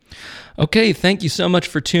Okay, thank you so much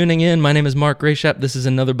for tuning in. My name is Mark Grayshap. This is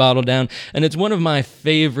Another Bottle Down, and it's one of my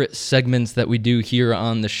favorite segments that we do here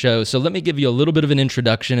on the show. So let me give you a little bit of an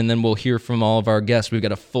introduction, and then we'll hear from all of our guests. We've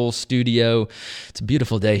got a full studio. It's a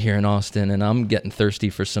beautiful day here in Austin, and I'm getting thirsty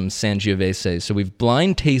for some Sangiovese. So we've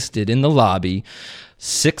blind tasted in the lobby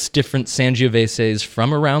 6 different Sangioveses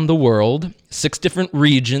from around the world, 6 different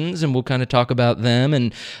regions, and we'll kind of talk about them,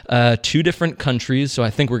 and 2 different countries. So I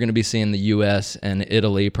think we're going to be seeing the U.S. and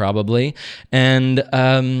Italy probably, and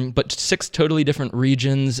but 6 totally different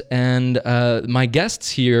regions. And my guests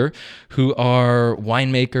here, who are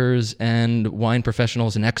winemakers and wine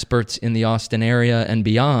professionals and experts in the Austin area and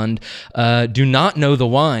beyond, do not know the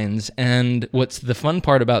wines. And what's the fun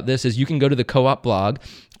part about this is you can go to the Co-op blog,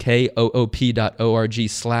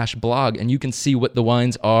 koop.org/blog, and you can see what the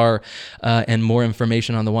wines are and more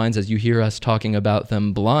information on the wines as you hear us talking about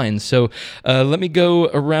them blind. So let me go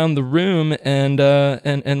around the room and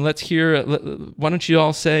let's hear. Why don't you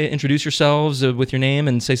all introduce yourselves with your name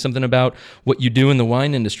and say something about what you do in the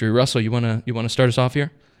wine industry? Russell, you want to start us off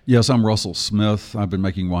here? Yes, I'm Russell Smith. I've been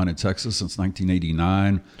making wine in Texas since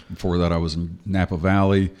 1989. Before that, I was in Napa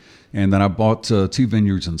Valley. And then I bought 2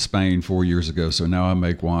 vineyards in Spain 4 years ago, so now I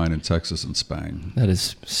make wine in Texas and Spain. That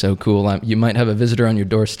is so cool. You might have a visitor on your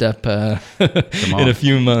doorstep in a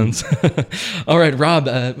few months. All right, Rob,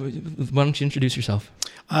 why don't you introduce yourself?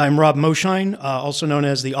 I'm Rob Moshin, also known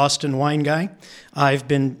as the Austin Wine Guy. I've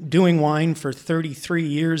been doing wine for 33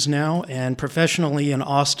 years now and professionally in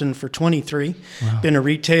Austin for 23. Wow. Been a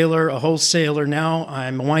retailer, a wholesaler now.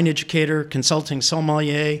 I'm a wine educator, consulting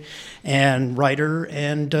sommelier, and writer,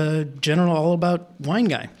 and general all about wine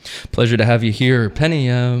guy. Pleasure to have you here. Penny,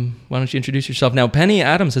 why don't you introduce yourself? Now, Penny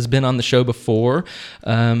Adams has been on the show before,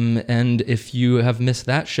 and if you have missed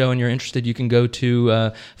that show and you're interested, you can go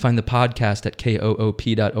to find the podcast at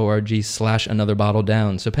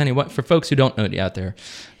koop.org/anotherbottledown. So Penny, what for folks who don't know you out there?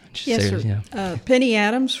 Yes, sir. Yeah. Penny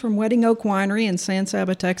Adams from Wedding Oak Winery in San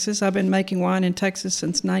Saba, Texas. I've been making wine in Texas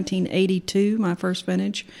since 1982, my first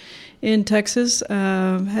vintage in Texas.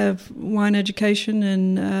 Have wine education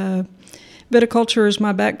and viticulture is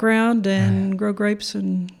my background, and grow grapes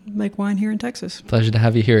and make wine here in Texas. Pleasure to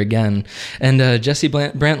have you here again. And Jesse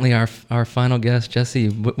Brantley, our final guest. Jesse,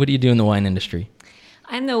 what do you do in the wine industry?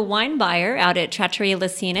 I'm the wine buyer out at Trattoria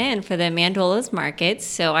Lisina and for the Mandolas markets.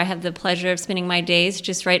 So I have the pleasure of spending my days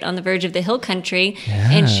just right on the verge of the hill country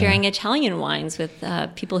and sharing Italian wines with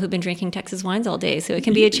people who've been drinking Texas wines all day. So it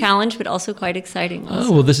can be a challenge, but also quite exciting. Also.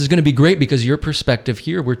 Oh, well, this is going to be great because your perspective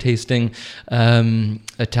here, we're tasting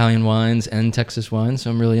Italian wines and Texas wines. So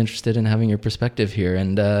I'm really interested in having your perspective here.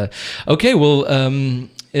 And okay, well,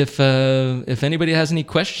 if anybody has any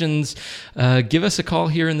questions, give us a call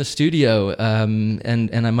here in the studio,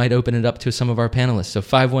 and I might open it up to some of our panelists. So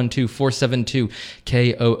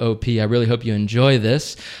 512-472-KOOP. I really hope you enjoy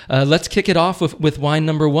this. Let's kick it off with wine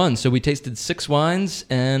number 1. So we tasted 6 wines,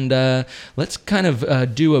 and let's kind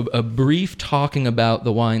of do a brief talking about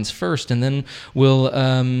the wines first, and then we'll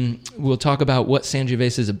talk about what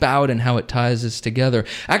Sangiovese is about and how it ties us together.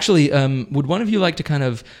 Actually, would one of you like to kind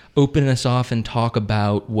of open us off and talk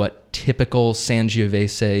about what typical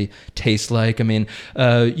Sangiovese tastes like? I mean,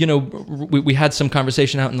 we had some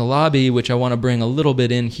conversation out in the lobby, which I want to bring a little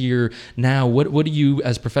bit in here now. What do you,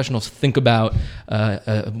 as professionals, think about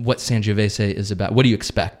what Sangiovese is about? What do you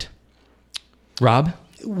expect? Rob?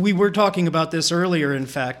 We were talking about this earlier, in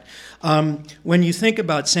fact. When you think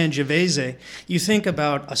about Sangiovese, you think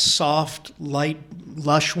about a soft, light,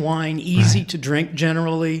 lush wine, easy to drink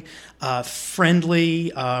generally,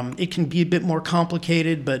 friendly. It can be a bit more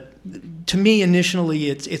complicated, but to me,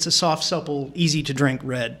 initially, it's a soft, supple, easy to drink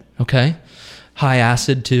red. Okay. High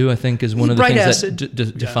acid, too, I think, is one of the things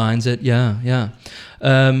that defines it. Yeah.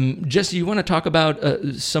 Jesse, you want to talk about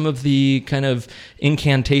some of the kind of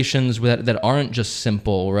incantations that aren't just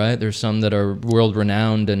simple, right? There's some that are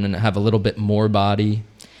world-renowned and have a little bit more body.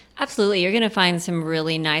 Absolutely. You're going to find some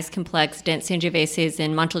really nice, complex, dense Sangioveses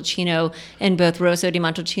in Montalcino, and both Rosso di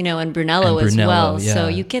Montalcino and Brunello as well. Yeah. So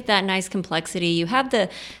you get that nice complexity. You have the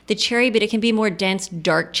cherry, but it can be more dense,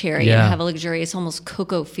 dark cherry and have a luxurious, almost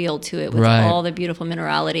cocoa feel to it with all the beautiful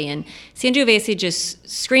minerality. And Sangiovese just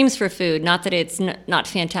screams for food. Not that it's not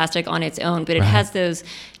fantastic on its own, but it has those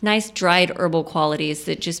nice dried herbal qualities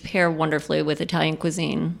that just pair wonderfully with Italian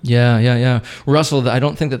cuisine. Yeah. Russell, I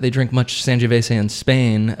don't think that they drink much Sangiovese in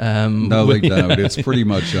Spain. No, they don't. It's pretty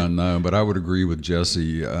much unknown, but I would agree with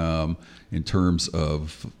Jesse in terms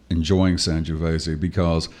of enjoying Sangiovese,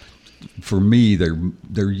 because for me,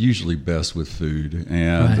 they're usually best with food,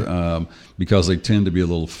 and because they tend to be a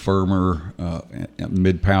little firmer,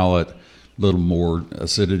 mid-palate, little more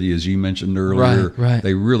acidity, as you mentioned earlier. Right.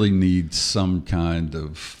 They really need some kind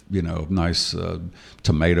of, nice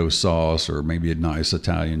tomato sauce or maybe a nice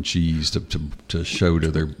Italian cheese to show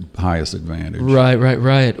to their highest advantage.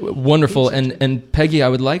 Right. Wonderful. And Peggy, I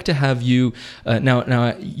would like to have you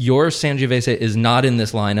now. Your Sangiovese is not in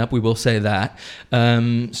this lineup. We will say that.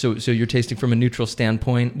 So you're tasting from a neutral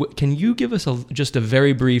standpoint. Can you give us just a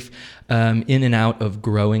very brief in and out of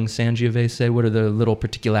growing Sangiovese? What are the little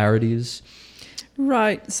particularities?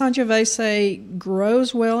 Right. Sangiovese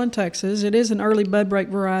grows well in Texas. It is an early bud break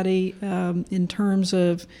variety in terms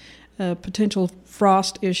of potential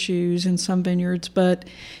frost issues in some vineyards, but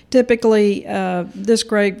typically this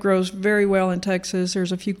grape grows very well in Texas.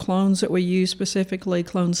 There's a few clones that we use specifically,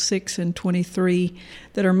 clones 6 and 23,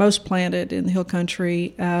 that are most planted in the hill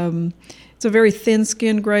country. It's a very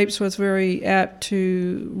thin-skinned grape, so it's very apt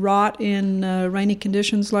to rot in rainy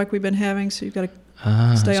conditions like we've been having, so you've got to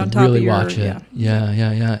stay on top really of your... watch it. Yeah.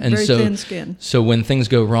 And very thin skin. So when things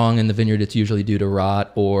go wrong in the vineyard, it's usually due to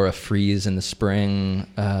rot or a freeze in the spring,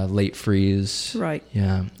 late freeze. Right.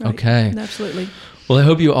 Yeah. Right. Okay. Absolutely. Well, I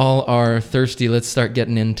hope you all are thirsty. Let's start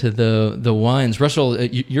getting into the wines. Russell,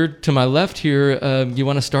 you're to my left here. You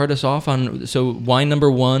want to start us off on wine number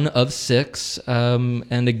 1 of 6.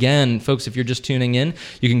 And again, folks, if you're just tuning in,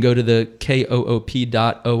 you can go to the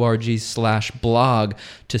koop.org/blog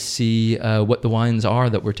to see what the wines are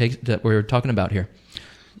that we're talking about here.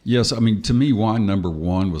 Yes, I mean, to me, wine number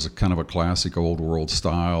 1 was a kind of a classic old world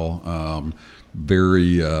style,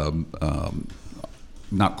 very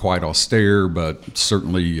not quite austere, but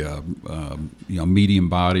certainly medium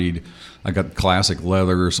bodied. I got classic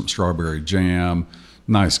leather, some strawberry jam,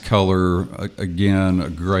 nice color. Again, a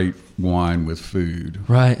great wine with food.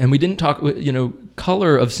 Right, and we didn't talk.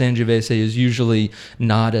 Color of Sangiovese is usually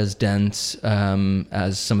not as dense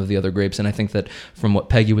as some of the other grapes, and I think that from what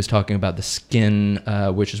Peggy was talking about, the skin,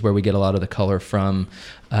 which is where we get a lot of the color from,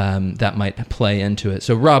 that might play into it.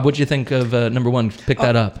 So, Rob, what do you think of number 1? Pick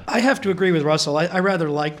that up. I have to agree with Russell. I rather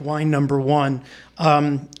liked wine number 1.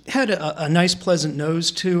 Had a nice, pleasant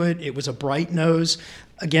nose to it. It was a bright nose.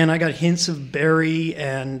 Again, I got hints of berry,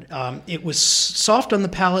 and it was soft on the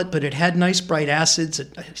palate, but it had nice bright acids, a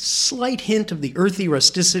slight hint of the earthy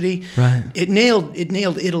rusticity. Right. It nailed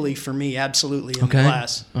Italy for me, absolutely, in the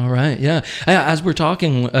glass. All right, yeah. As we're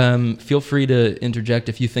talking, feel free to interject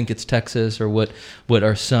if you think it's Texas or what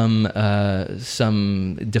are some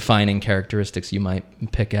defining characteristics you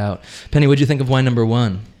might pick out. Penny, what did you think of wine number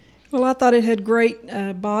 1? Well, I thought it had great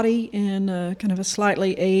body and kind of a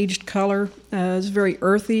slightly aged color. It was very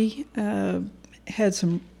earthy, had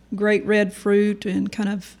some great red fruit and kind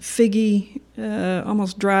of figgy,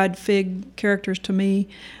 almost dried fig characters to me.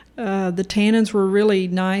 The tannins were really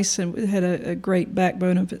nice and it had a great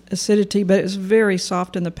backbone of acidity, but it was very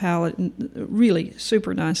soft in the palate and really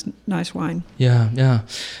super nice wine. Yeah.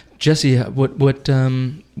 Jesse, what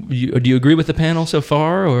do you agree with the panel so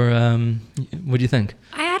far, or what do you think?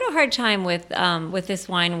 I had a hard time with this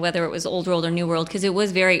wine, whether it was Old World or New World, because it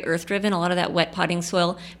was very earth-driven, a lot of that wet potting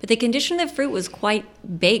soil. But the condition of the fruit was quite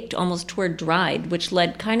baked, almost toward dried, which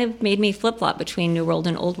made me flip-flop between New World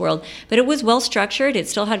and Old World. But it was well-structured. It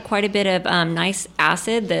still had quite a bit of nice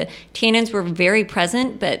acid. The tannins were very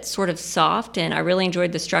present, but sort of soft, and I really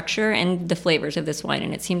enjoyed the structure and the flavors of this wine,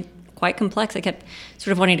 and it seemed quite complex. I kept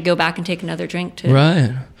sort of wanting to go back and take another drink.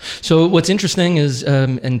 Right. So what's interesting is,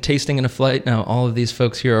 and tasting in a flight, now all of these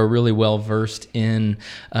folks here are really well versed in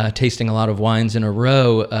tasting a lot of wines in a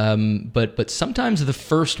row, but sometimes the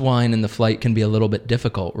first wine in the flight can be a little bit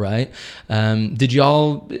difficult, right? Did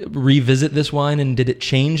y'all revisit this wine and did it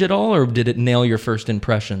change at all, or did it nail your first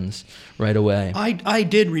impressions right away? I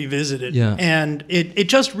did revisit it, and it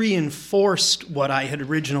just reinforced what I had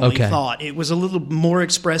originally thought. It was a little more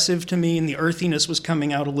expressive to me, and the earthiness was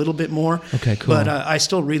coming out a little bit more. Okay, cool. But I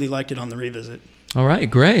still really liked it on the revisit. All right,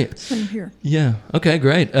 great. Same here. Yeah. Okay,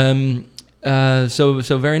 great. So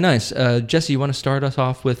very nice. Jesse, you want to start us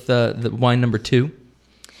off with the wine number 2?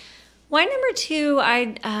 Wine number 2, I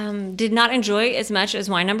did not enjoy as much as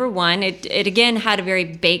wine number 1. It again had a very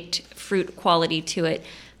baked fruit quality to it.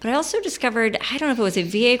 But I also discovered, I don't know if it was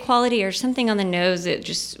a VA quality or something on the nose that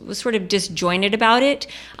just was sort of disjointed about it.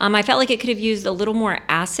 I felt like it could have used a little more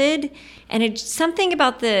acid, and something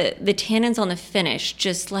about the tannins on the finish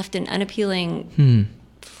just left an unappealing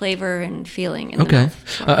flavor and feeling in the Okay.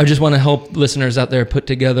 mouth. I just want to help listeners out there put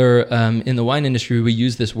together, in the wine industry, we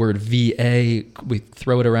use this word VA. We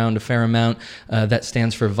throw it around a fair amount. That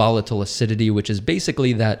stands for volatile acidity, which is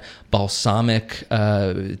basically that balsamic,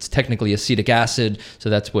 it's technically acetic acid, so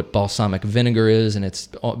that's what balsamic vinegar is, and it's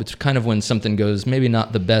kind of when something goes maybe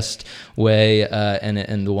not the best way,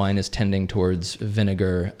 and the wine is tending towards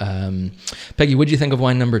vinegar. Peggy, what do you think of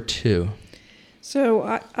wine number 2? So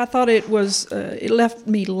I thought it was, it left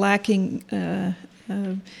me lacking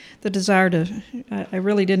the desire to, I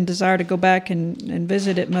really didn't desire to go back and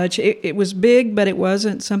visit it much. It was big, but it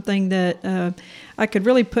wasn't something that I could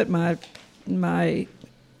really put my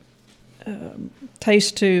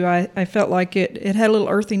taste to. I felt like it had a little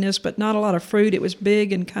earthiness, but not a lot of fruit. It was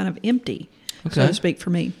big and kind of empty, so to speak, for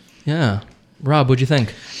me. Yeah. Rob, what'd you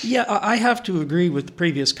think? Yeah, I have to agree with the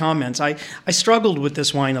previous comments. I struggled with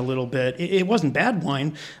this wine a little bit. It wasn't bad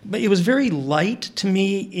wine, but it was very light to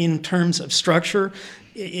me in terms of structure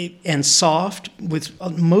and soft, with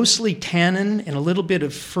mostly tannin and a little bit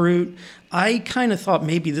of fruit. I kind of thought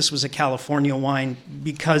maybe this was a California wine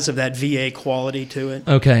because of that VA quality to it.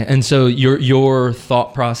 Okay, and so your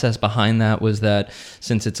thought process behind that was that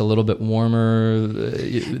since it's a little bit warmer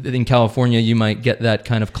in California, you might get that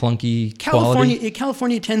kind of clunky quality?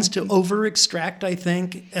 California tends to over-extract, I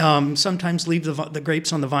think. Sometimes leave the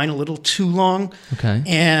grapes on the vine a little too long. Okay.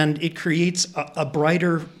 And it creates a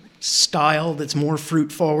brighter style that's more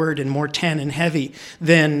fruit forward and more tannin heavy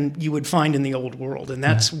than you would find in the old world, and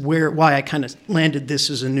that's why I kind of landed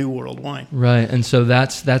this as a new world wine. Right, and so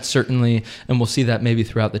that's certainly, and we'll see that maybe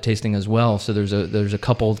throughout the tasting as well. So there's a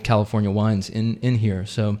couple California wines in here.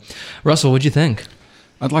 So, Russell, what'd you think?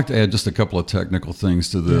 I'd like to add just a couple of technical things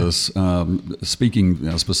to this.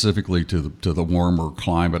 Speaking specifically to the warmer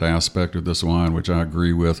climate aspect of this wine, which I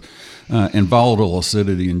agree with, and volatile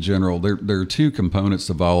acidity in general. There are two components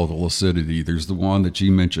to volatile acidity. There's the one that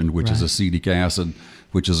you mentioned, which is acetic acid,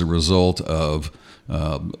 which is a result of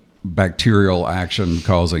bacterial action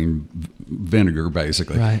causing vinegar,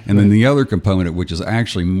 basically. Right, and then the other component, which is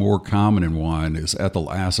actually more common in wine, is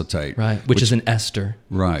ethyl acetate. Right, which is an ester.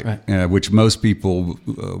 Right. Which most people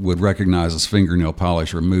would recognize as fingernail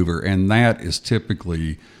polish remover. And that is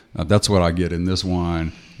typically, that's what I get in this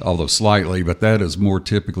wine, although slightly, but that is more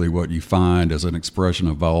typically what you find as an expression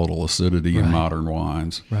of volatile acidity in modern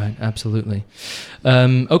wines. Right, absolutely.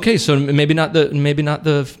 Okay, so maybe not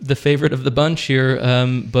the favorite of the bunch here,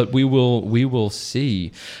 but we will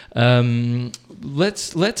see.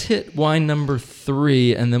 Let's hit wine number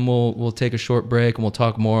 3, and then we'll take a short break and we'll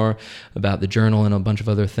talk more about the journal and a bunch of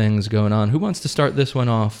other things going on. Who wants to start this one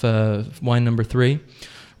off? Wine number 3,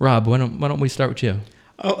 Rob. Why don't we start with you?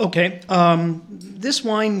 Oh, okay. This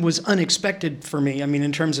wine was unexpected for me. I mean,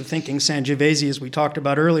 in terms of thinking Sangiovese, as we talked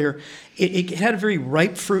about earlier, it had a very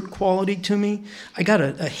ripe fruit quality to me. I got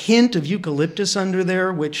a hint of eucalyptus under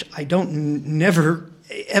there, which I don't never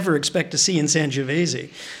ever expect to see in Sangiovese.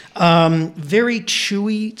 Very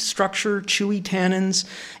chewy structure, chewy tannins.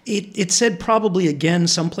 It said probably, again,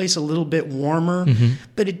 someplace a little bit warmer,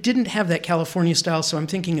 but it didn't have that California style, so I'm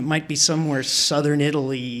thinking it might be somewhere southern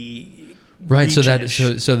Italy. Right, so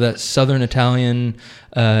that southern Italian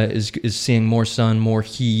is seeing more sun, more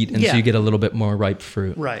heat, and so you get a little bit more ripe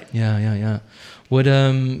fruit. Right. Yeah. What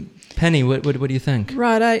Penny? What do you think?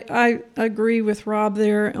 Right, I agree with Rob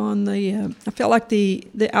there on the. I felt like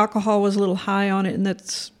the alcohol was a little high on it, and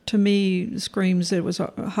that's, to me, screams it was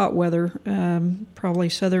a hot weather, probably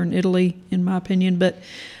southern Italy in my opinion, but.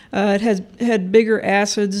 It had bigger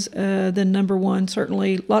acids than number 1,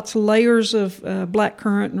 certainly. Lots of layers of black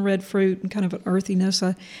currant and red fruit and kind of an earthiness.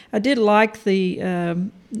 I did like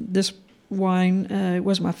this wine. It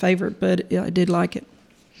wasn't my favorite, but I did like it.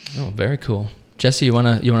 Oh, very cool. Jesse, you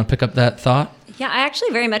wanna pick up that thought? Yeah, I actually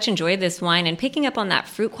very much enjoyed this wine, and picking up on that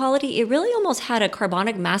fruit quality, it really almost had a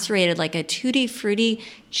carbonic macerated, like a tutti fruity,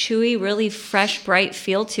 chewy, really fresh, bright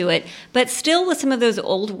feel to it, but still with some of those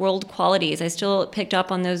old world qualities. I still picked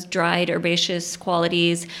up on those dried herbaceous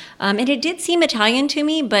qualities, and it did seem Italian to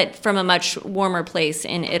me, but from a much warmer place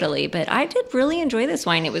in Italy. But I did really enjoy this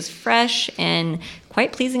wine. It was fresh and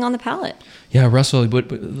quite pleasing on the palate. Yeah, Russell,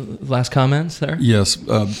 what last comments there? Yes,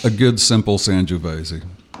 a good, simple Sangiovese.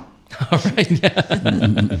 All right.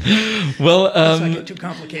 Yeah. Well, let's not get too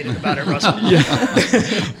complicated about it, Russell.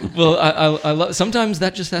 Well, I love. Sometimes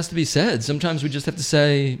that just has to be said. Sometimes we just have to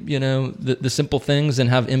say, the simple things and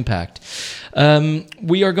have impact.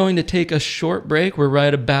 We are going to take a short break. We're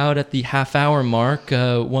right about at the half-hour mark,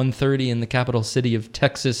 1:30 in the capital city of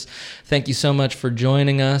Texas. Thank you so much for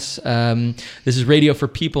joining us. This is radio for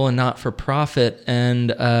people and not for profit,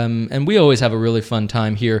 and we always have a really fun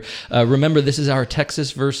time here. Remember, this is our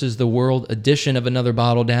Texas versus the World edition of Another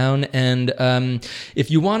Bottle Down, and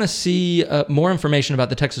if you want to see more information about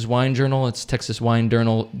the Texas Wine Journal, it's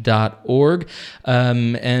texaswinejournal.org,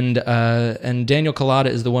 and Daniel Collada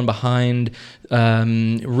is the one behind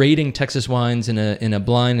rating Texas wines in a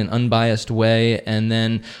blind and unbiased way, and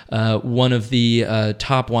then one of the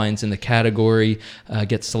top wines in the category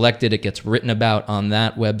gets selected. It gets written about on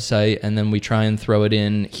that website, and then we try and throw it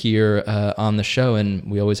in here on the show, and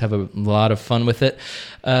we always have a lot of fun with it.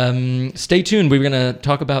 Stay tuned. We're going to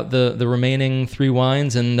talk about the remaining 3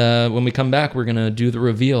 wines, and when we come back, we're going to do the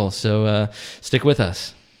reveal, so stick with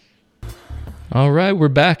us. All right, we're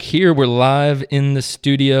back here. We're live in the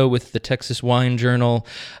studio with the Texas Wine Journal,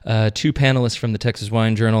 2 panelists from the Texas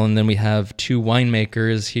Wine Journal, and then we have 2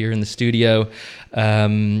 winemakers here in the studio.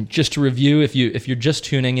 Just to review, if you're just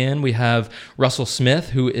tuning in, we have Russell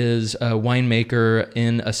Smith, who is a winemaker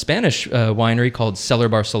in a Spanish winery called Cellar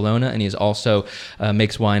Barcelona, and he's also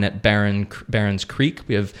makes wine at Barron's Creek.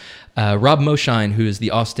 We have Rob Moshin, who is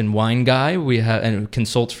the Austin wine guy, and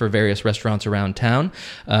consults for various restaurants around town,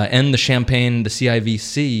 and the Champagne, the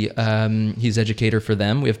CIVC. He's educator for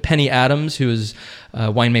them. We have Penny Adams, who is a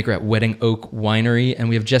winemaker at Wedding Oak Winery, and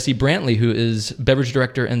we have Jesse Brantley, who is beverage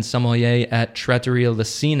director and sommelier at Trattoria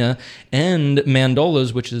Lisina and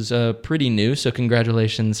Mandolas, which is pretty new. So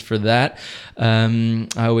congratulations for that. I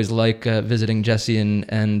always like visiting Jesse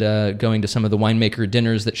and going to some of the winemaker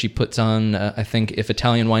dinners that she puts on. I think if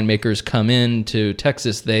Italian winemakers come in to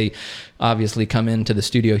Texas, they obviously come into the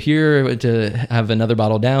studio here to have Another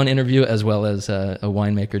Bottle Down interview, as well as a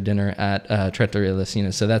winemaker dinner at Trattoria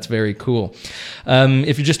Lisina. So that's very cool.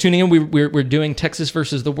 If you're just tuning in, we're doing Texas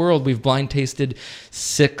versus the World. We've blind tasted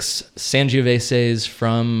 6 Sangioveses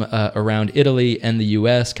from around Italy and the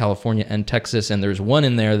U.S., California, and Texas, and there's one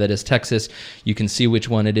in there that is Texas. You can see which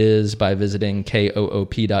one it is by visiting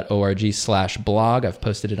koop.org/blog. I've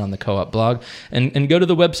posted it on the Co-op blog, and go to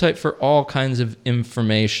the website for all kinds of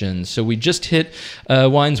information. So we just hit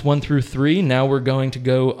wines 1 through 3. Now we're going to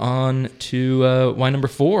go on to wine number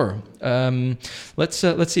 4. Let's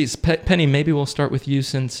see. Penny, maybe we'll start with you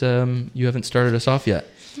since you haven't started us off yet.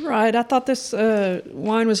 Right. I thought this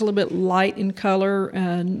wine was a little bit light in color,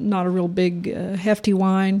 not a real big, hefty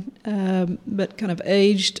wine, but kind of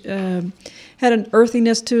aged. Had an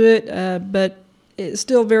earthiness to it, but it's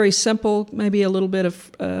still very simple. Maybe a little bit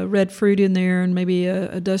of red fruit in there, and maybe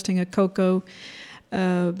a dusting of cocoa.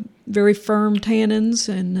 Very firm tannins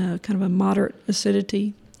and kind of a moderate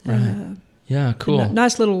acidity. Right. Yeah, cool.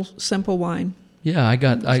 Nice little simple wine. Yeah, I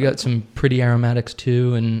got some pretty aromatics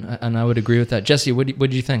too, and I would agree with that. Jesse, what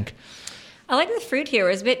did you think? I like the fruit here.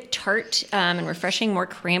 It was a bit tart and refreshing, more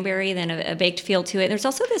cranberry than a baked feel to it. There's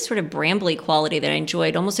also this sort of brambly quality that I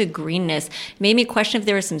enjoyed, almost a greenness. Made me question if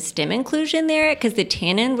there was some stem inclusion there, because the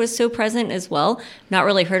tannin was so present as well. Not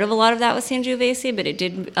really heard of a lot of that with Sangiovese, but it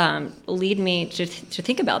did lead me to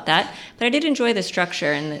think about that. But I did enjoy the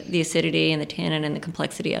structure and the acidity and the tannin and the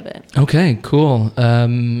complexity of it. Okay, cool.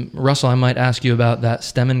 Russell, I might ask you about that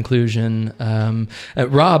stem inclusion.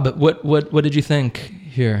 Rob, what did you think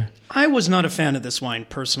here? I was not a fan of this wine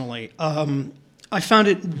personally. I found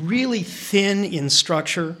it really thin in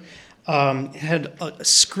structure. It had a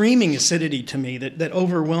screaming acidity to me that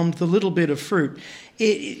overwhelmed the little bit of fruit.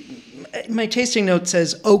 My tasting note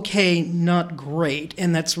says, okay, not great,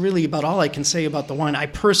 and that's really about all I can say about the wine. I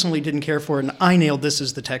personally didn't care for it, and I nailed this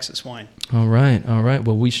as the Texas wine. All right.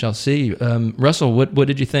 Well, we shall see. Russell, what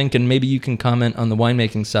did you think? And maybe you can comment on the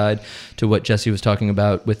winemaking side to what Jesse was talking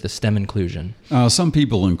about with the stem inclusion. Some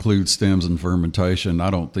people include stems in fermentation. I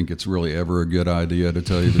don't think it's really ever a good idea, to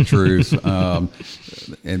tell you the truth. And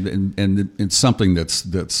it's something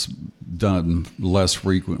that's done less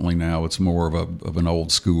frequently now. It's more of an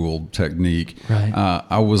old school technique. Right.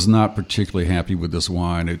 I was not particularly happy with this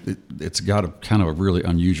wine. It's got a kind of a really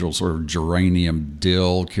unusual sort of geranium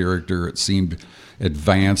dill character. It seemed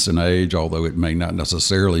advanced in age, although it may not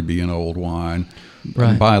necessarily be an old wine.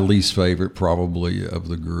 Right. My least favorite, probably, of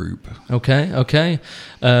the group. Okay.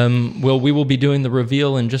 Well, we will be doing the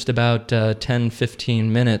reveal in just about 10-15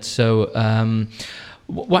 minutes. So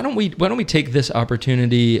Why don't we take this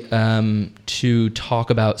opportunity to talk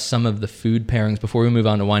about some of the food pairings before we move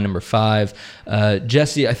on to wine number 5?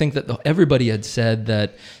 Jesse, I think that everybody had said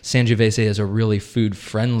that Sangiovese is a really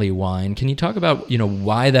food-friendly wine. Can you talk about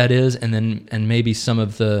why that is, and maybe some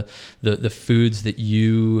of the foods that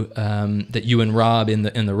you and Rob in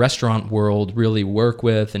the restaurant world really work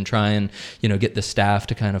with and try and get the staff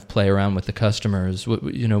to kind of play around with the customers?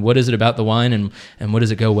 What is it about the wine, and what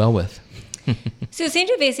does it go well with? So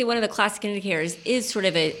Sangiovese, one of the classic indicators, is sort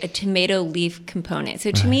of a tomato leaf component. So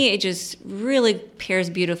to me, it just really pairs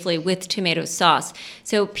beautifully with tomato sauce.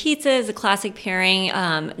 So pizza is a classic pairing,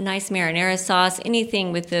 nice marinara sauce,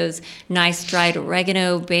 anything with those nice dried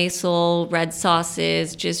oregano, basil, red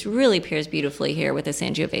sauces, just really pairs beautifully here with a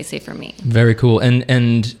Sangiovese for me. Very cool. And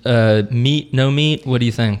meat, no meat, what do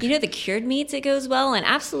you think? The cured meats, it goes well, and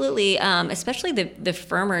absolutely, especially the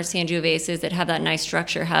firmer Sangioveses that have that nice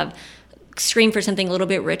structure scream for something a little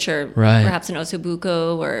bit richer, perhaps an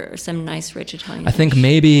ossobuco or some nice rich Italian I think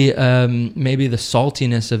maybe the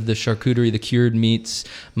saltiness of the charcuterie, the cured meats,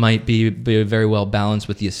 might be very well balanced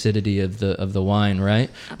with the acidity of the wine, right?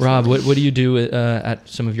 Absolutely. Rob, what do you do at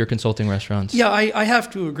some of your consulting restaurants? Yeah, I have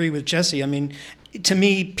to agree with Jesse. I mean, to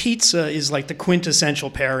me, pizza is like the quintessential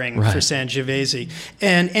pairing for Sangiovese.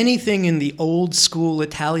 And anything in the old school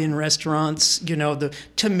Italian restaurants, the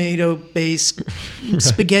tomato-based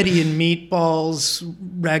spaghetti and meatballs,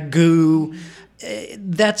 ragu,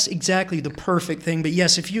 that's exactly the perfect thing. But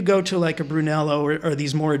yes, if you go to like a Brunello or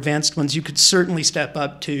these more advanced ones, you could certainly step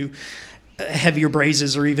up to heavier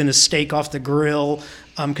braises or even a steak off the grill,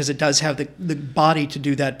 because it does have the body to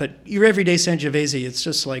do that. But your everyday Sangiovese, it's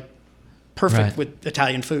just like perfect with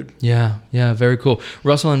Italian food. Yeah, very cool.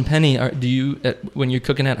 Russell and Penny, do you, when you're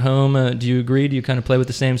cooking at home, do you agree? Do you kind of play with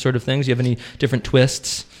the same sort of things? Do you have any different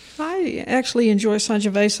twists? I actually enjoy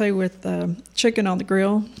Sangiovese with chicken on the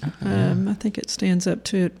grill. I think it stands up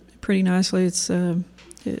to it pretty nicely. It's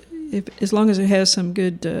as long as it has some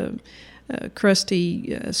good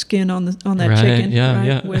crusty skin on that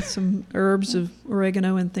chicken, with some herbs of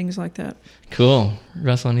oregano and things like that. Cool.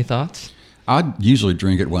 Russell, any thoughts? I usually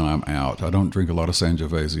drink it when I'm out. I don't drink a lot of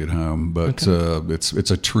Sangiovese at home, but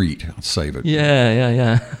it's a treat. I'll save it.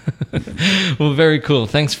 Yeah. Well, very cool.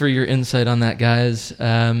 Thanks for your insight on that, guys.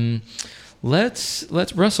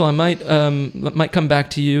 Let's Russell. I might come back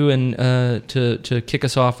to you and to kick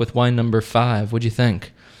us off with wine number 5. What'd you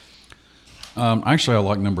think? Actually, I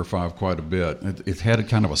like number 5 quite a bit. It had a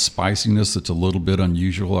kind of a spiciness that's a little bit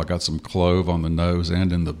unusual. I got some clove on the nose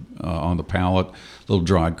and on the palate, a little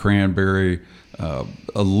dried cranberry, a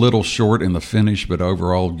little short in the finish, but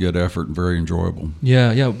overall good effort and very enjoyable.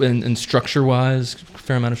 Yeah, and structure-wise,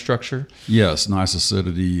 fair amount of structure? Yes, nice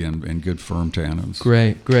acidity and good firm tannins.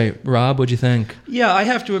 Great. Rob, what'd you think? Yeah, I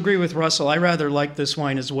have to agree with Russell. I rather like this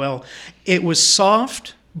wine as well. It was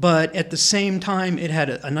soft, but at the same time, it had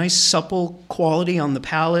a nice supple quality on the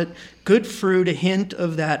palate, good fruit, a hint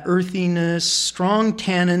of that earthiness, strong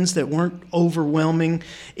tannins that weren't overwhelming.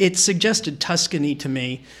 It suggested Tuscany to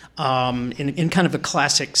me, in kind of a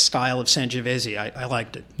classic style of Sangiovese. I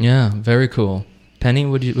liked it. Yeah, very cool. Penny,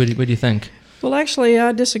 what do you think? Well, actually,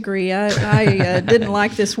 I disagree. I didn't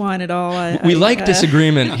like this wine at all. We like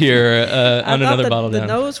disagreement here on another bottle down.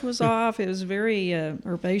 The nose was off. It was very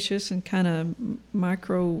herbaceous and kind of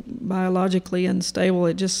microbiologically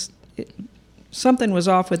unstable. Something was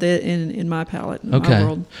off with it in my palate, in my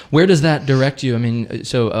world. Where does that direct you? I mean,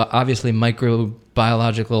 so obviously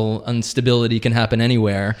microbiological instability can happen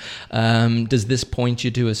anywhere. Does this point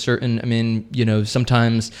you to a certain,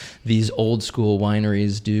 sometimes these old school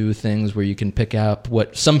wineries do things where you can pick up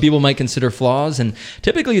what some people might consider flaws, and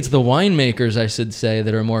typically it's the winemakers, I should say,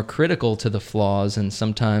 that are more critical to the flaws, and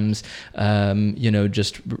sometimes,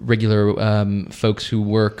 just regular folks who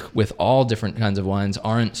work with all different kinds of wines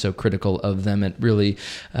aren't so critical of them. It really,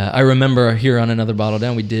 I remember here on Another Bottle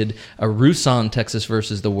Down, we did a Roussan, Texas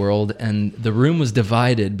versus the World, and the room was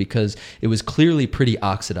divided because it was clearly pretty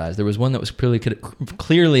oxidized. There was one that was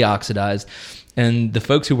clearly oxidized, and the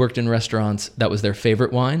folks who worked in restaurants, that was their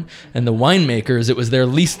favorite wine, and the winemakers, it was their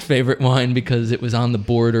least favorite wine because it was on the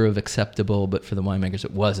border of acceptable, but for the winemakers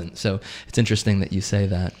it wasn't. So it's interesting that you say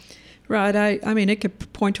that. Right. I mean, it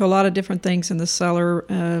could point to a lot of different things in the cellar,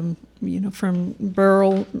 from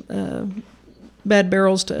bad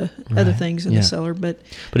barrels to other things in the cellar. But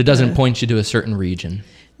it doesn't point you to a certain region.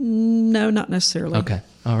 No, not necessarily. Okay.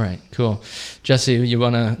 All right. Cool. Jesse, you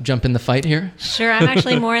want to jump in the fight here? Sure. I'm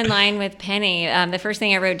actually more in line with Penny. The first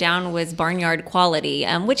thing I wrote down was barnyard quality,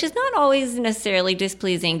 which is not always necessarily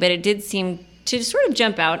displeasing, but it did seem to sort of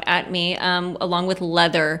jump out at me, along with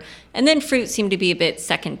leather. And then fruit seemed to be a bit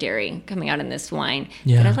secondary coming out in this wine.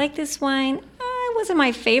 Yeah. But I like this wine. It wasn't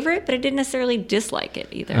my favorite, but I didn't necessarily dislike it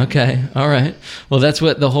either. Okay, all right. Well, that's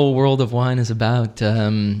what the whole world of wine is about: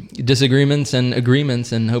 disagreements and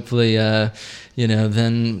agreements, and hopefully,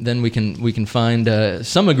 then we can find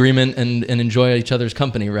some agreement and enjoy each other's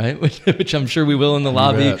company, right? Which I'm sure we will in the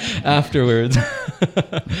lobby afterwards.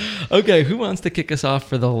 Okay, who wants to kick us off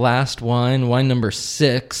for the last wine number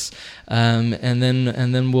 6, and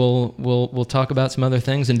then we'll talk about some other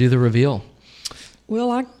things and do the reveal.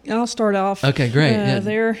 Well, I'll start off. Okay, great.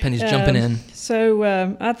 There, Penny's jumping in. So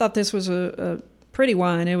I thought this was a pretty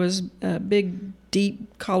wine. It was a big,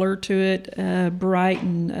 deep color to it, bright,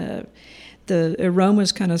 and the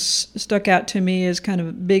aromas kind of stuck out to me as kind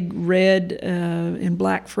of big red and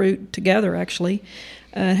black fruit together, actually.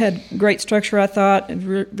 It had great structure, I thought,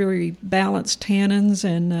 very balanced tannins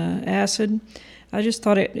and acid. I just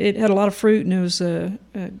thought it had a lot of fruit, and it was a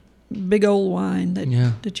big old wine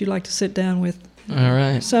that you like to sit down with. All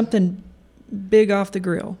right. Something big off the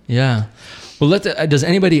grill. Yeah. Well, does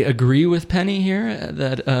anybody agree with Penny here?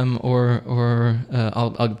 That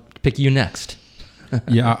I'll pick you next.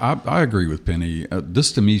 Yeah, I agree with Penny.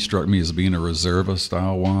 This to me struck me as being a Reserva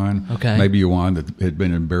style wine. Okay. Maybe a wine that had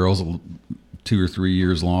been in barrels 2 or 3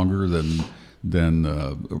 years longer than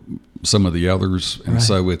some of the others, and right.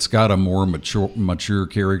 So it's got a more mature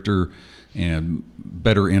character and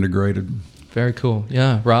better integrated. Very cool.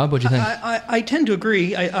 Yeah, Rob, what'd you think? I tend to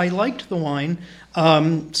agree. I liked the wine.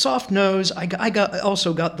 Soft nose. I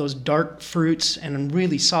also got those dark fruits and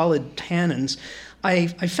really solid tannins. I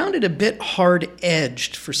found it a bit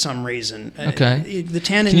hard-edged for some reason. Okay. The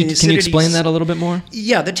tannin and the acidity. Can you explain that a little bit more?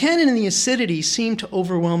 Yeah, the tannin and the acidity seemed to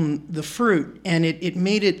overwhelm the fruit, and it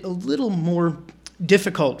made it a little more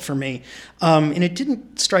difficult for me. And it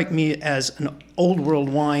didn't strike me as an old world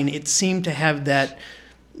wine. It seemed to have that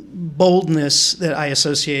boldness that I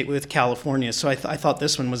associate with California. So I thought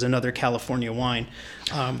this one was another California wine.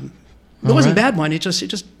 It wasn't a bad wine. It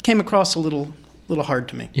just came across a little hard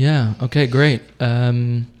to me. Yeah. Okay. Great.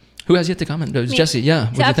 Who has yet to comment? Jesse.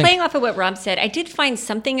 Yeah. So playing off of what Rob said, I did find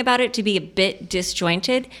something about it to be a bit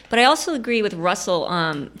disjointed, but I also agree with Russell,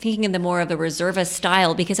 thinking of more of the Reserva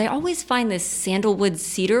style, because I always find this sandalwood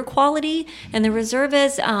cedar quality, and the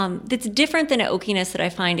Reservas, that's different than an oakiness that I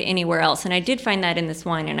find anywhere else. And I did find that in this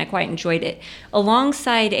wine, and I quite enjoyed it,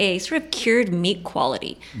 alongside a sort of cured meat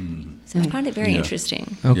quality. So I found it very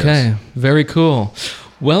interesting. Okay. Yes. Very cool.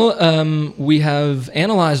 Well, we have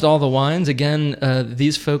analyzed all the wines. Again,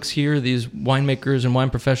 these folks here, these winemakers and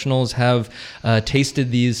wine professionals, have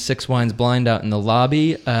tasted these 6 wines blind out in the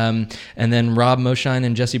lobby. And then Rob Moshin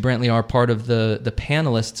and Jesse Brantley are part of the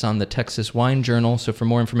panelists on the Texas Wine Journal. So for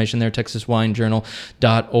more information there,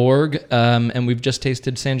 texaswinejournal.org. And we've just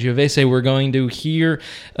tasted Sangiovese. We're going to hear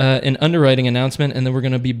an underwriting announcement, and then we're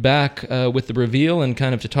going to be back with the reveal and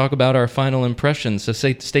kind of to talk about our final impressions. So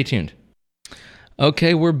stay tuned.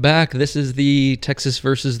 Okay, we're back. This is the Texas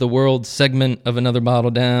versus the World segment of Another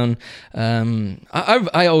Bottle Down.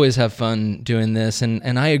 I always have fun doing this,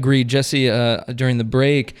 and I agree. Jesse, during the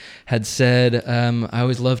break, had said, I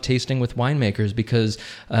always love tasting with winemakers because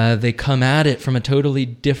they come at it from a totally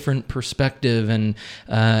different perspective, and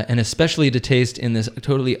especially to taste in this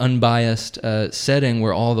totally unbiased setting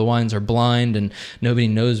where all the wines are blind and nobody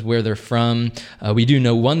knows where they're from. We do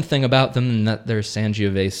know one thing about them, and that they're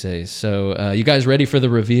Sangiovese. So you guys ready for the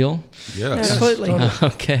reveal? Yes. Absolutely.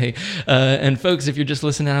 Okay. And folks, if you're just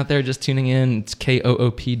listening out there, just tuning in, it's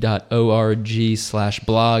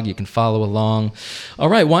koop.org/blog. You can follow along. All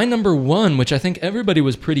right, wine number 1, which I think everybody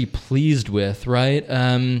was pretty pleased with, right?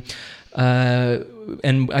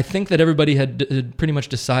 And I think that everybody had pretty much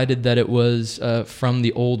decided that it was from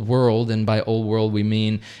the old world, and by old world we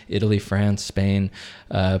mean Italy, France, Spain,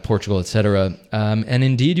 Portugal, etc. And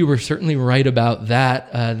indeed, you were certainly right about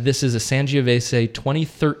that. This is a Sangiovese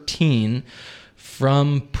 2013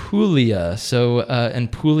 from Puglia. So,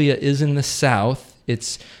 and Puglia is in the south.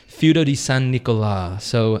 It's Feudo di San Nicola.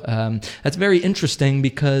 So that's very interesting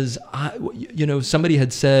because, somebody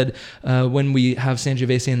had said when we have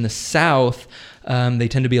Sangiovese in the south, they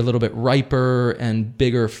tend to be a little bit riper and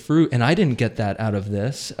bigger fruit, and I didn't get that out of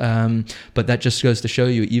this. But that just goes to show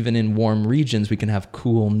you, even in warm regions, we can have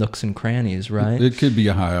cool nooks and crannies, right? It could be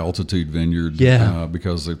a high altitude vineyard,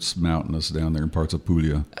 because it's mountainous down there in parts of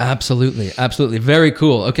Puglia. Absolutely, absolutely, very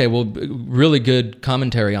cool. Okay, well, really good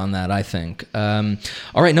commentary on that, I think. All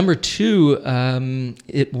right, number 2,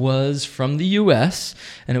 it was from the U.S.,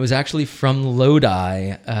 and it was actually from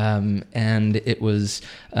Lodi, and it was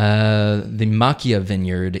the Macchia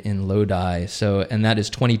Vineyard in Lodi. So, and that is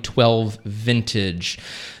 2012 vintage.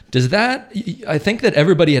 Does that? I think that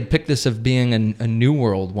everybody had picked this of being a New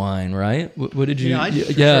World wine, right? What did you?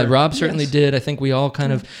 Yeah, Rob certainly did. I think we all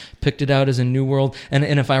kind of picked it out as a New World. And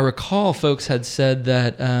if I recall, folks had said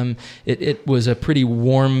that it was a pretty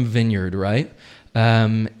warm vineyard, right?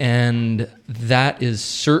 And that is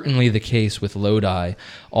certainly the case with Lodi.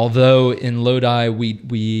 Although in Lodi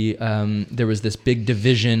we there was this big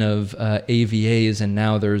division of AVAs, and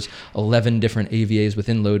now there's 11 different AVAs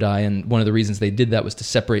within Lodi. And one of the reasons they did that was to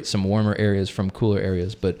separate some warmer areas from cooler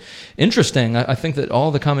areas. But interesting. I think that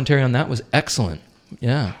all the commentary on that was excellent.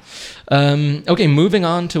 Yeah. Okay, moving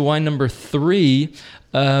on to wine number 3.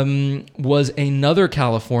 Was another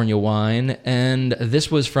California wine, and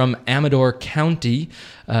this was from Amador County,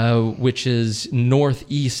 which is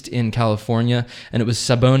northeast in California, and it was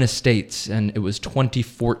Sabon Estates, and it was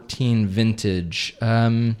 2014 vintage. How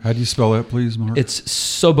do you spell that, please, Mark? It's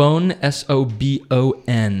Sobon,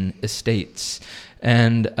 Sobon Estates,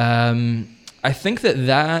 and I think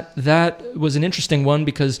that was an interesting one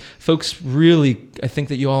because folks really, I think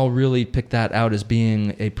that you all really picked that out as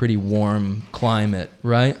being a pretty warm climate,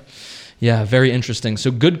 right? Yeah, very interesting.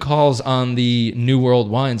 So good calls on the New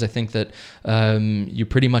World wines. I think that you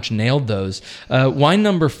pretty much nailed those. Wine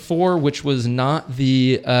number 4, which was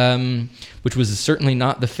certainly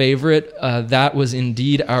not the favorite. That was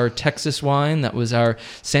indeed our Texas wine. That was our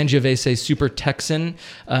Sangiovese Super Texan.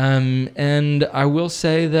 And I will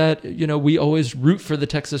say that, we always root for the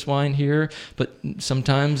Texas wine here, but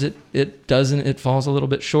sometimes it doesn't. It falls a little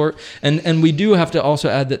bit short. And we do have to also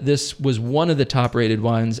add that this was one of the top rated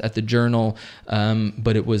wines at the Journal,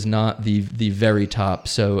 but it was not the very top.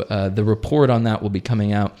 So the report on that will be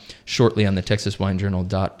coming out shortly on the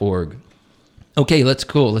TexasWineJournal.org. Okay,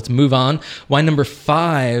 Let's move on. Wine number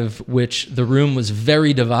 5, which the room was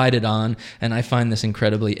very divided on, and I find this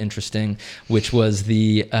incredibly interesting, which was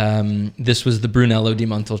this was the Brunello di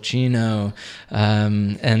Montalcino,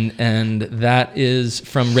 and that is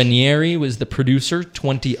from Ranieri, was the producer.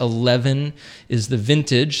 2011 is the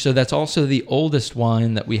vintage, so that's also the oldest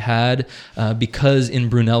wine that we had, because in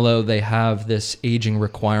Brunello they have this aging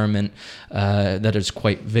requirement that is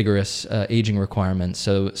quite vigorous aging requirement.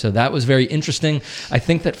 So that was very interesting. I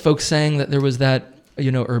think that folks saying that there was that,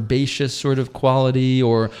 herbaceous sort of quality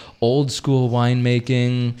or old school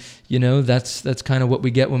winemaking, that's kind of what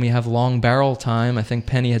we get when we have long barrel time. I think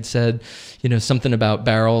Penny had said, something about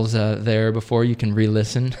barrels there before. You can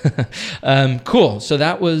re-listen. Cool. So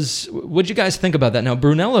that was, what'd you guys think about that? Now,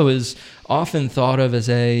 Brunello is often thought of as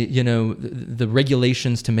the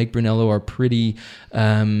regulations to make Brunello are pretty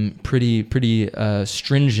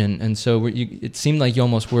stringent. And so it seemed like you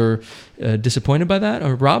almost were disappointed by that,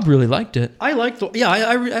 or Rob really liked it. I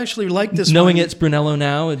actually like this Knowing one. It's Brunello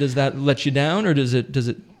now, does that let you down, or does it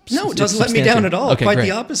No, it doesn't let me down at all. Okay, Quite great.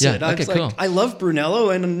 the opposite. Yeah. Okay, cool. I love Brunello,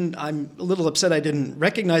 and I'm a little upset I didn't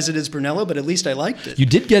recognize it as Brunello, but at least I liked it. You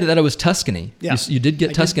did get it that it was Tuscany. Yeah. You did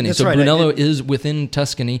get Tuscany. That's so right, Brunello is within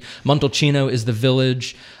Tuscany. Montalcino is the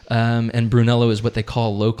village, and Brunello is what they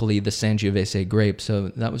call locally the Sangiovese grape. So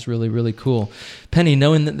that was really, really cool. Penny,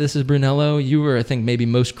 knowing that this is Brunello, you were, I think, maybe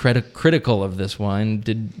most critical of this wine.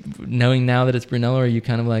 Knowing now that it's Brunello, are you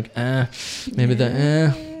kind of like, maybe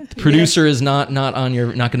the producer is not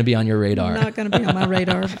going to be on your radar? Not going to be on my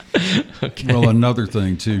radar. Okay. Well, another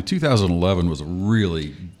thing too, 2011 was a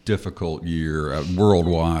really difficult year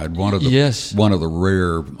worldwide. One of the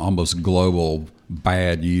rare, almost global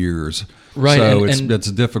bad years. Right. So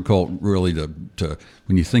it's difficult really to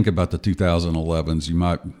when you think about the 2011s, you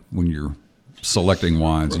might, when you're selecting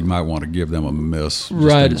wines, you might want to give them a miss.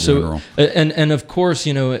 Right. So and of course,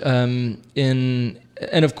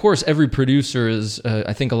 And of course, every producer is,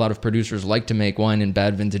 I think a lot of producers like to make wine in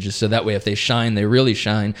bad vintages, so that way if they shine, they really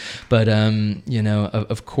shine. But,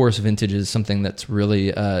 of course, vintage is something that's really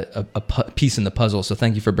a piece in the puzzle, so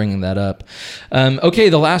thank you for bringing that up. Okay,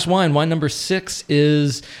 the last wine number 6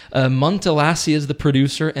 is Montelassi is the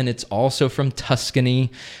producer, and it's also from Tuscany.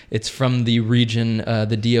 It's from the region,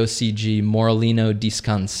 the DOCG, Morellino di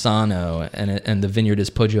Scansano, and the vineyard is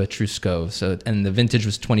Poggio Etrusco, and the vintage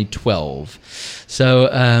was 2012. So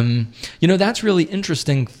So, that's really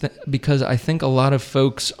interesting because I think a lot of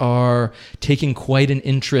folks are taking quite an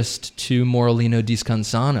interest to Morellino di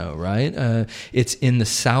Scansano, right? It's in the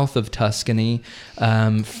south of Tuscany,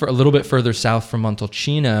 for a little bit further south from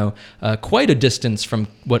Montalcino, quite a distance from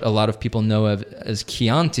what a lot of people know of as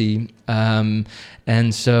Chianti.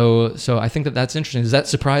 And so I think that's interesting. Does that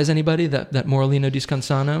surprise anybody, that Morellino di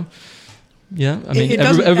Scansano? Yeah, I mean,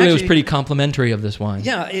 everybody was pretty complimentary of this wine.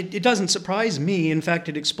 Yeah, it doesn't surprise me. In fact,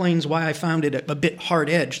 it explains why I found it a bit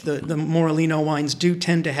hard-edged. The Morellino wines do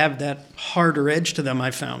tend to have that harder edge to them,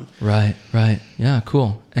 I found. Right. Yeah,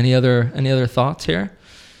 cool. Any other thoughts here?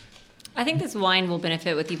 I think this wine will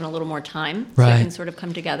benefit with even a little more time, so it can sort of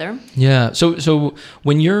come together. Yeah. So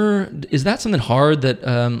when is that something hard that?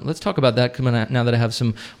 Let's talk about that. Now that I have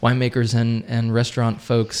some winemakers and restaurant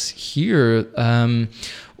folks here.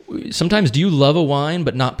 Sometimes do you love a wine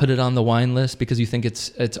but not put it on the wine list because you think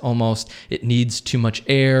it needs too much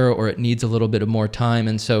air or it needs a little bit of more time?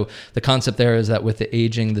 And so the concept there is that with the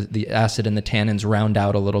aging, the acid and the tannins round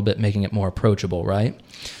out a little bit, making it more approachable, right?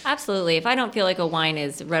 Absolutely. If I don't feel like a wine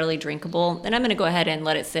is readily drinkable, then I'm going to go ahead and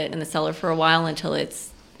let it sit in the cellar for a while until it's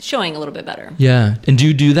showing a little bit better. Yeah. And do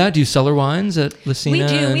you do that? Do you cellar wines at Lisina? We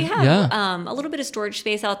do. We have a little bit of storage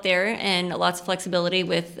space out there and lots of flexibility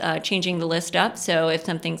with changing the list up. So if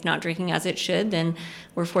something's not drinking as it should, then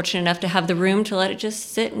we're fortunate enough to have the room to let it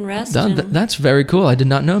just sit and rest. That's very cool. I did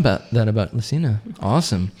not know about Lisina.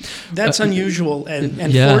 Awesome. That's unusual and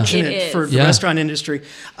fortunate for the restaurant industry.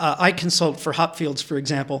 I consult for hop fields, for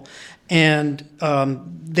example, and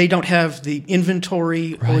they don't have the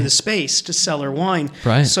inventory or the space to cellar wine.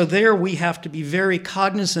 Right. So there we have to be very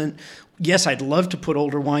cognizant. Yes, I'd love to put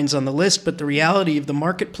older wines on the list, but the reality of the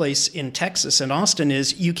marketplace in Texas and Austin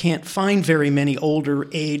is you can't find very many older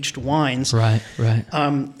aged wines. Right.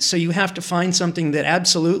 So you have to find something that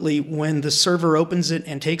absolutely, when the server opens it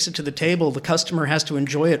and takes it to the table, the customer has to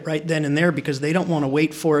enjoy it right then and there because they don't want to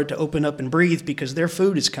wait for it to open up and breathe because their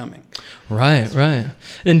food is coming. Right.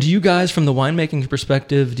 And do you guys, from the winemaking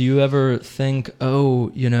perspective, do you ever think,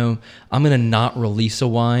 I'm going to not release a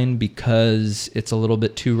wine because it's a little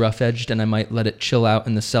bit too rough-edged and I might let it chill out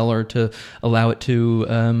in the cellar to allow it to,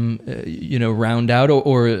 round out,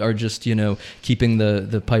 or just, keeping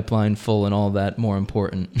the pipeline full and all that more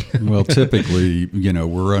important? Well, typically,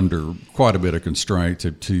 we're under quite a bit of constraint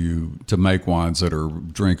to make wines that are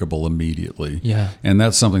drinkable immediately. Yeah. And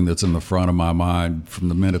that's something that's in the front of my mind from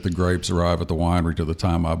the minute the grapes arrive at the winery to the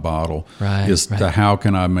time I bottle. How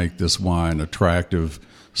can I make this wine attractive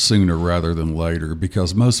sooner rather than later,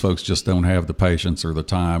 because most folks just don't have the patience or the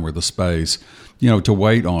time or the space, to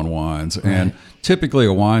wait on wines. Right. And typically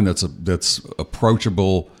a wine that's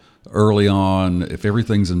approachable early on, if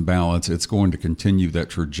everything's in balance, it's going to continue that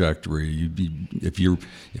trajectory. If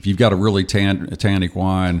you've got a really tannic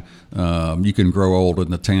wine, you can grow old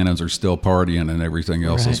and the tannins are still partying and everything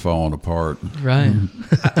else is falling apart. Right.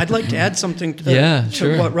 I'd like to add something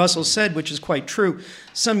to what Russell said, which is quite true.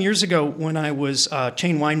 Some years ago, when I was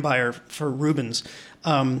chain wine buyer for Rubens,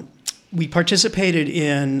 we participated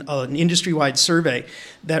in an industry-wide survey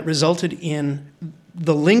that resulted in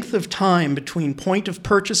the length of time between point of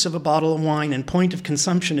purchase of a bottle of wine and point of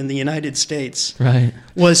consumption in the United States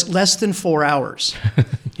was less than 4 hours.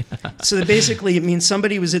 So that basically it means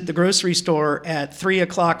somebody was at the grocery store at 3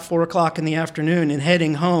 o'clock, 4 o'clock in the afternoon and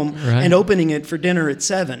heading home and opening it for dinner at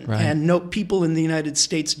 7. And people in the United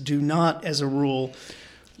States do not, as a rule,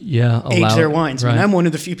 age their wines. I mean, I'm one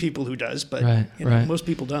of the few people who does, but most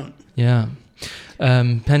people don't. Yeah.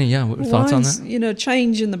 Penny, what thoughts on that?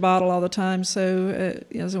 Change in the bottle all the time. So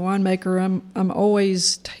as a winemaker, I'm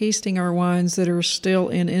always tasting our wines that are still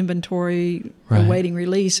in inventory, awaiting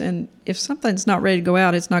release. And if something's not ready to go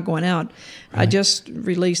out, it's not going out. I just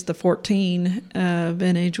released the 14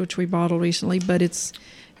 vintage, which we bottled recently, but it's,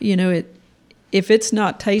 if it's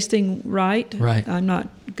not tasting right, I'm not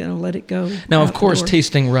going to let it go. Now, of course,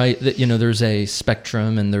 tasting right, that there's a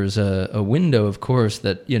spectrum and there's a window, of course,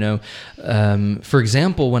 that, for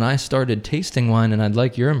example, when I started tasting wine, and I'd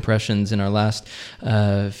like your impressions in our last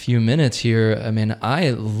few minutes here, I mean,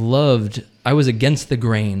 I was against the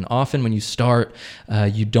grain. Often when you start,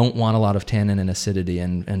 you don't want a lot of tannin and acidity.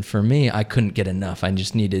 And for me, I couldn't get enough. I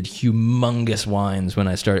just needed humongous wines when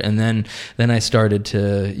I started. And then I started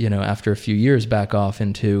to, after a few years, back off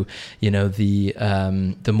into,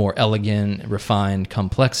 the more elegant, refined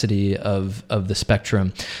complexity of the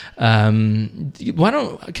spectrum. Can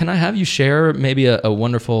I have you share maybe a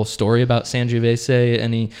wonderful story about Sangiovese?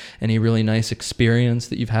 Any really nice experience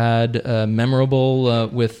that you've had, memorable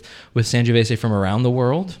with Sangiovese from around the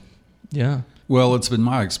world? Yeah. Well, it's been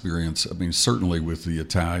my experience. I mean, certainly with the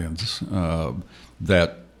Italians,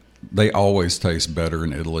 that they always taste better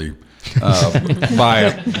in Italy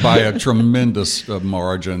by a tremendous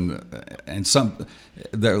margin, and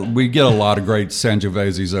we get a lot of great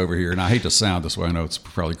Sangioveses over here. And I hate to sound this way, I know it's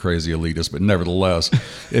probably crazy elitist, but nevertheless,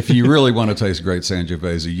 if you really want to taste great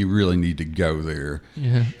Sangiovese, you really need to go there.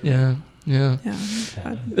 Yeah.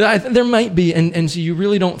 There might be, and so you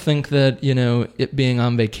really don't think that, it being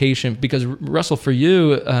on vacation, because Russell, for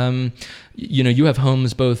you, you have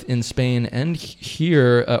homes both in Spain and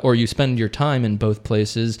here, or you spend your time in both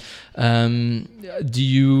places. Do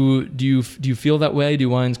you feel that way? Do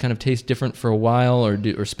wines kind of taste different for a while,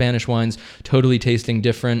 or Spanish wines totally tasting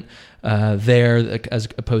different there as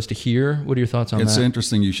opposed to here? What are your thoughts on that? It's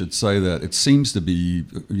interesting you should say that. It seems to be,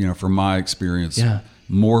 from my experience,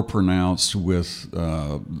 more pronounced with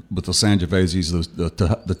the Sangioveses,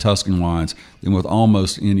 the Tuscan wines, than with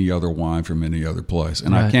almost any other wine from any other place.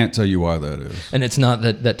 And I can't tell you why that is. And it's not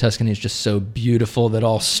that Tuscany is just so beautiful that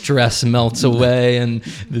all stress melts away and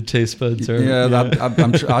the taste buds are...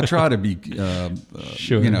 I try to be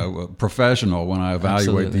professional when I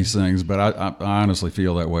evaluate these things, but I honestly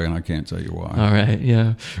feel that way, and I can't tell you why. All right,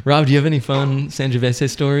 yeah. Rob, do you have any fun Sangiovese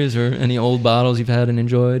stories or any old bottles you've had and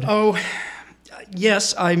enjoyed? Oh,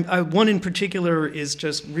 yes, one in particular is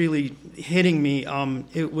just really hitting me.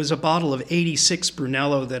 It was a bottle of 86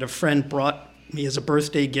 Brunello that a friend brought me as a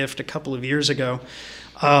birthday gift a couple of years ago.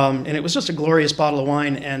 And it was just a glorious bottle of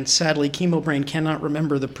wine, and sadly, Chemo Brain cannot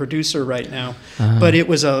remember the producer right now. But it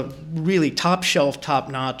was a really top-shelf,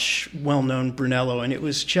 top-notch, well-known Brunello, and it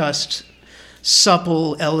was just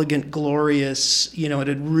supple, elegant, glorious. It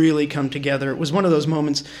had really come together. It was one of those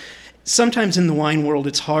moments... Sometimes in the wine world,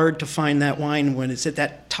 it's hard to find that wine when it's at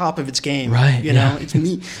that top of its game. Right. It's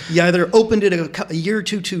you either opened it a year or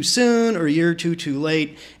two too soon or a year or two too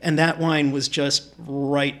late, and that wine was just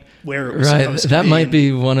right where it was supposed to be. That might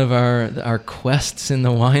be one of our quests in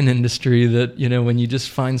the wine industry, that, when you just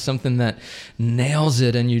find something that nails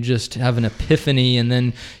it and you just have an epiphany, and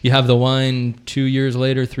then you have the wine 2 years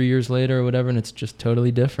later, 3 years later, or whatever, and it's just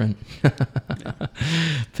totally different.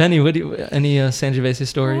 Penny, any Sangiovese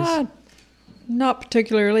stories? Not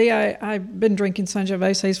particularly. I've been drinking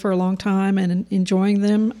Sangioveses for a long time and enjoying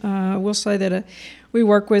them. I will say that we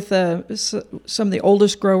work with some of the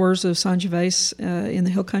oldest growers of Sangiovese in the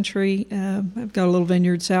Hill Country. I've got a little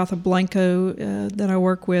vineyard south of Blanco that I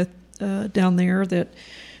work with down there that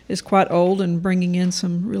is quite old and bringing in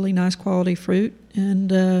some really nice quality fruit,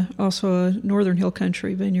 and also a Northern Hill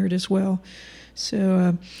Country vineyard as well.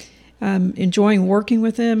 So I'm enjoying working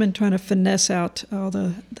with them and trying to finesse out all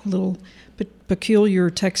the little peculiar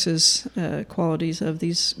Texas qualities of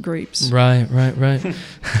these grapes. Right.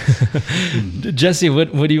 Jesse,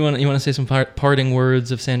 what do you want? You want to say some parting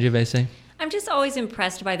words of Sangiovese? I'm just always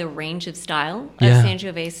impressed by the range of style of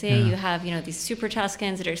Sangiovese. Yeah. You have, these super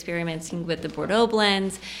Tuscans that are experimenting with the Bordeaux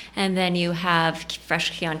blends, and then you have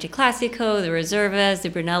fresh Chianti Classico, the Reservas, the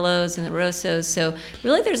Brunellos, and the Rossos. So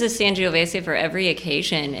really there's a Sangiovese for every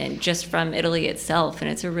occasion, and just from Italy itself. And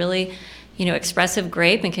it's a really, expressive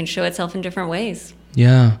grape and can show itself in different ways.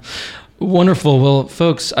 Yeah. Wonderful. Well,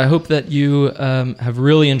 folks, I hope that you have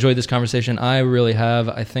really enjoyed this conversation. I really have.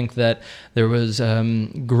 I think that there was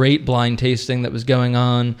great blind tasting that was going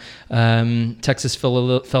on. Texas fell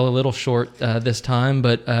a little short this time,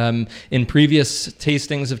 but in previous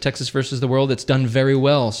tastings of Texas versus the World, it's done very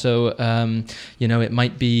well. So it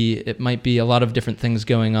might be a lot of different things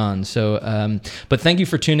going on. So, but thank you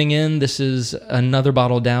for tuning in. This is another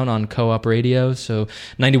Bottle Down on Co-op Radio. So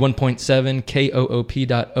 91.7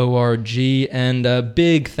 koop.org. And a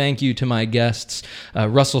big thank you to my guests,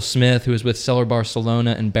 Russell Smith, who is with Cellar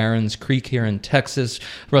Barcelona and Barron's Creek here in Texas.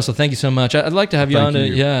 Russell, thank you so much. I'd like to have you on.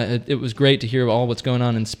 It was great to hear all what's going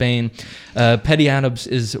on in Spain. Penny Adams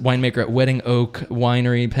is winemaker at Wedding Oak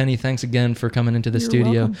Winery. Penny, thanks again for coming into the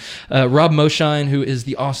studio. Rob Moshin, who is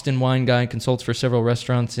the Austin wine guy, consults for several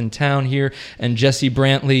restaurants in town here. And Jesse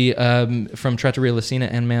Brantley from Trattoria Lisina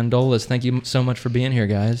and Mandolas. Thank you so much for being here,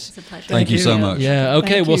 guys. It's a pleasure. Thank you so much. Yeah,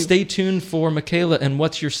 okay, well, stay tuned for Michaela and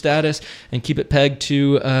What's Your Status, and keep it pegged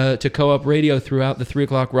to Co-op Radio throughout the 3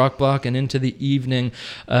 o'clock rock block and into the evening.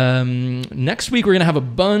 Next week, we're going to have a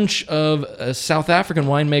bunch of South African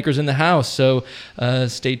winemakers in the house, so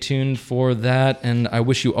stay tuned for that, and I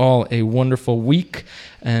wish you all a wonderful week,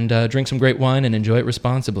 and drink some great wine and enjoy it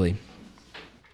responsibly.